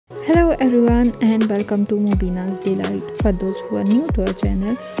Hello everyone and welcome to MubiNaz Delight. For those who are new to our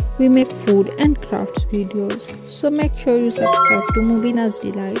channel, we make food and crafts videos. So make sure you subscribe to MubiNaz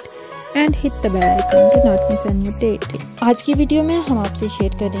Delight and hit the bell icon to not miss any update. आज की video में हम आपसे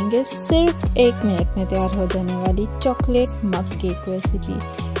share करेंगे सिर्फ 1 minute में तैयार हो जाने वाली chocolate mug cake recipe,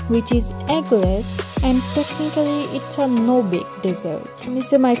 which is eggless and technically it's a no bake dessert. हम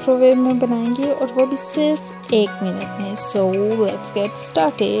इसे माइक्रोवेव में बनाएंगे और वो भी सिर्फ 1 मिनट में. So let's get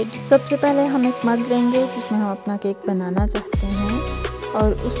started. सबसे पहले हम एक मग लेंगे जिसमें हम अपना केक बनाना चाहते हैं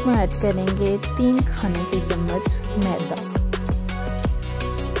और उसमें ऐड करेंगे 3 खाने के चम्मच मैदा.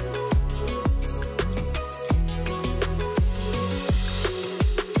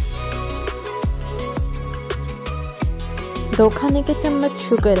 दो खाने के चम्मच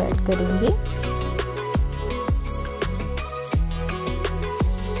शुगर ऐड करेंगे.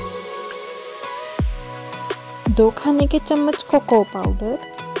 दो खाने के चम्मच cocoa powder.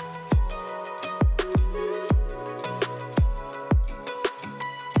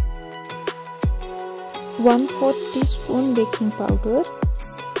 One 1/4 teaspoon baking powder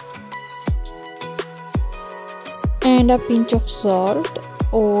and a pinch of salt.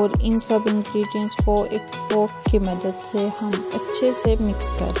 और इन सब इंग्रेडिएंट्स को एक फोक की मदद से हम अच्छे से मिक्स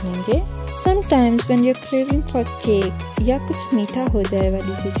कर लेंगे. Sometimes when you are craving for cake या कुछ मीठा हो जाए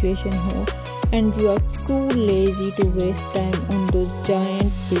वाली सिचुएशन हो and you are too lazy to waste time on those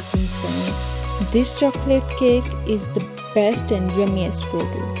giant baking pans, this chocolate cake is the best and yummiest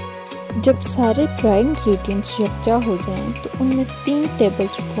go-to. जब सारे ड्राई इंग्रेडिएंट्स यकजा हो जाएं तो उनमें 3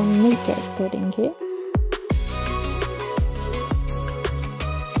 टेबलस्पून मिल्क ऐड करेंगे.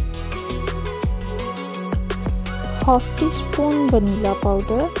 Half tea spoon vanilla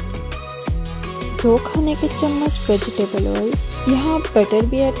powder. 2 खाने के चम्मच वेजिटेबल ऑयल. यहाँ आप बटर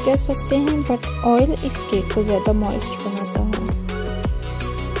भी ऐड कर सकते हैं बट ऑयल इस केक को ज़्यादा मॉइस्ट बनाता है.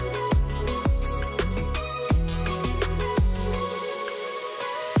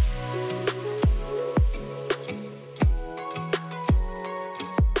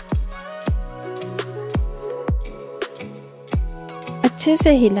 अच्छे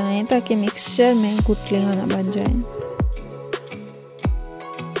से हिलाएं ताकि मिक्सचर में गुठलियाँ ना बन जाएं.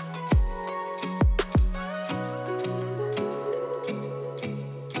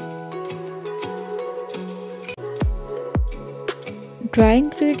 ड्राई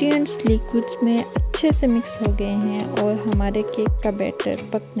इंग्रेडिएंट्स लिक्विड्स में अच्छे से मिक्स हो गए हैं और हमारे केक का बैटर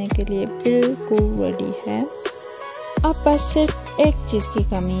पकने के लिए बिल्कुल रेडी है. अब बस सिर्फ एक चीज़ की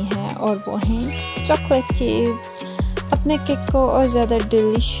कमी है और वो है चॉकलेट चिप्स. अपने केक को और ज़्यादा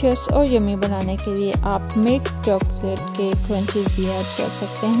डिलीशियस और यम्मी बनाने के लिए आप मिल्क चॉकलेट के क्रंचेस भी ऐड कर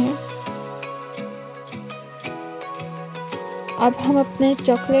सकते हैं. अब हम अपने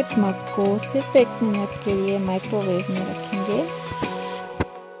चॉकलेट मग को सिर्फ 1 मिनट के लिए माइक्रोवेव में रखेंगे.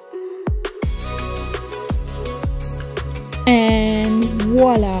 एंड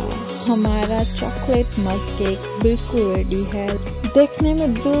वॉला, हमारा चॉकलेट मग केक बिल्कुल रेडी है. देखने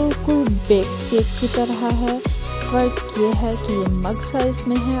में बिल्कुल बेक केक की तरह है. फर्क ये है कि ये मग साइज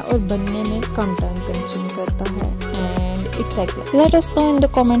में है और बनने में कम टाइम कंज्यूम करता है. And it's eggless. Let us know in the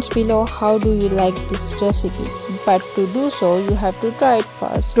comments below how do you like this recipe. But to do so, you have to try it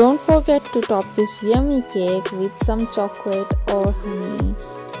first. Don't forget to top this yummy cake with some chocolate or honey.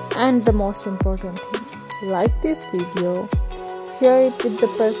 And the most important thing, like this video, share it with the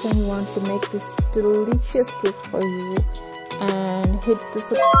person you want to make this delicious cake for you, and hit the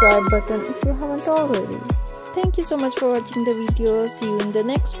subscribe button if you haven't already. Thank you so much for watching the video. See you in the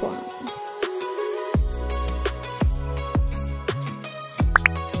next one.